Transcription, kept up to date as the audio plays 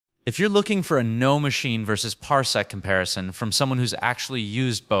If you're looking for a NoMachine versus Parsec comparison from someone who's actually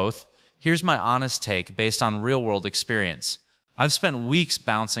used both, here's my honest take based on real-world experience. I've spent weeks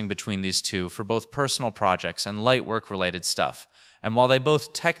bouncing between these two for both personal projects and light work-related stuff, and while they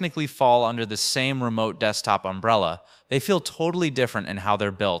both technically fall under the same remote desktop umbrella, they feel totally different in how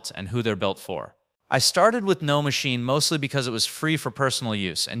they're built and who they're built for. I started with NoMachine mostly because it was free for personal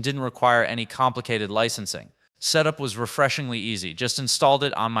use and didn't require any complicated licensing. Setup was refreshingly easy, just installed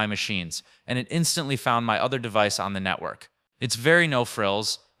it on my machines, and it instantly found my other device on the network. It's very no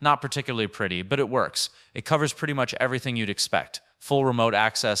frills, not particularly pretty, but it works. It covers pretty much everything you'd expect. Full remote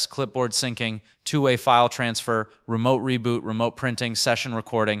access, clipboard syncing, two-way file transfer, remote reboot, remote printing, session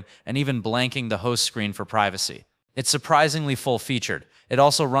recording, and even blanking the host screen for privacy. It's surprisingly full-featured. It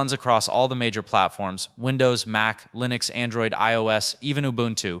also runs across all the major platforms: Windows, Mac, Linux, Android, iOS, even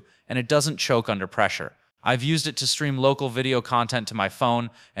Ubuntu, and it doesn't choke under pressure. I've used it to stream local video content to my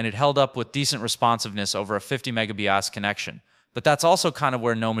phone, and it held up with decent responsiveness over a 50 megabps connection. But that's also kind of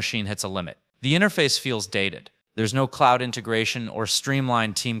where NoMachine hits a limit. The interface feels dated. There's no cloud integration or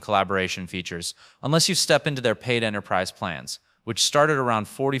streamlined team collaboration features, unless you step into their paid enterprise plans, which start at around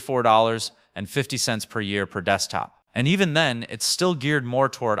 $44.50 per year per desktop. And even then, it's still geared more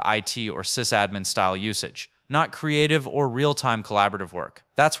toward IT or sysadmin style usage, not creative or real-time collaborative work.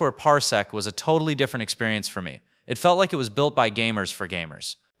 That's where Parsec was a totally different experience for me. It felt like it was built by gamers for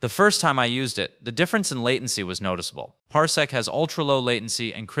gamers. The first time I used it, the difference in latency was noticeable. Parsec has ultra-low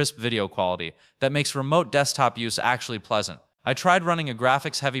latency and crisp video quality that makes remote desktop use actually pleasant. I tried running a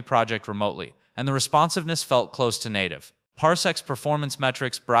graphics-heavy project remotely, and the responsiveness felt close to native. Parsec's performance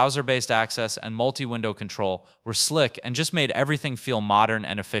metrics, browser-based access, and multi-window control were slick and just made everything feel modern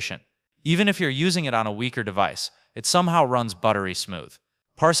and efficient. Even if you're using it on a weaker device, it somehow runs buttery smooth.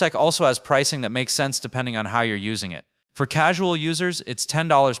 Parsec also has pricing that makes sense depending on how you're using it. For casual users, it's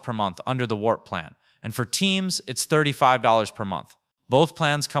 $10 per month under the Warp plan, and for teams, it's $35 per month. Both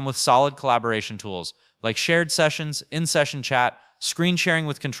plans come with solid collaboration tools like shared sessions, in-session chat, screen sharing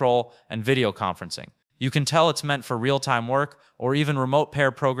with control, and video conferencing. You can tell it's meant for real-time work or even remote pair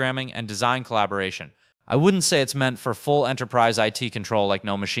programming and design collaboration. I wouldn't say it's meant for full enterprise IT control like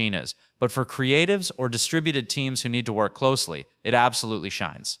NoMachine is, but for creatives or distributed teams who need to work closely, it absolutely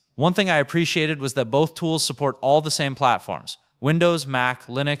shines. One thing I appreciated was that both tools support all the same platforms: Windows, Mac,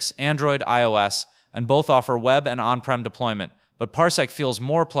 Linux, Android, iOS, and both offer web and on-prem deployment, but Parsec feels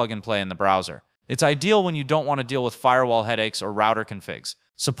more plug-and-play in the browser. It's ideal when you don't want to deal with firewall headaches or router configs.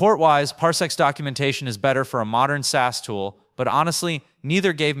 Support-wise, Parsec's documentation is better for a modern SaaS tool, but honestly,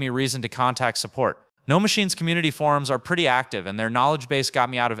 neither gave me reason to contact support. NoMachine's community forums are pretty active, and their knowledge base got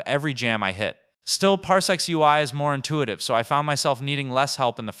me out of every jam I hit. Still, Parsec's UI is more intuitive, so I found myself needing less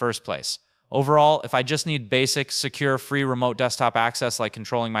help in the first place. Overall, if I just need basic, secure, free remote desktop access like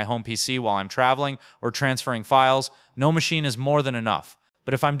controlling my home PC while I'm traveling or transferring files, NoMachine is more than enough.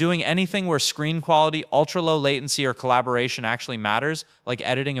 But if I'm doing anything where screen quality, ultra-low latency, or collaboration actually matters, like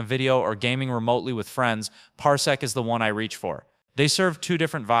editing a video or gaming remotely with friends, Parsec is the one I reach for. They serve two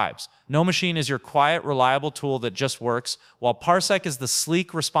different vibes. NoMachine is your quiet, reliable tool that just works, while Parsec is the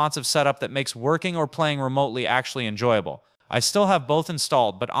sleek, responsive setup that makes working or playing remotely actually enjoyable. I still have both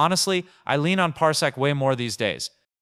installed, but honestly, I lean on Parsec way more these days.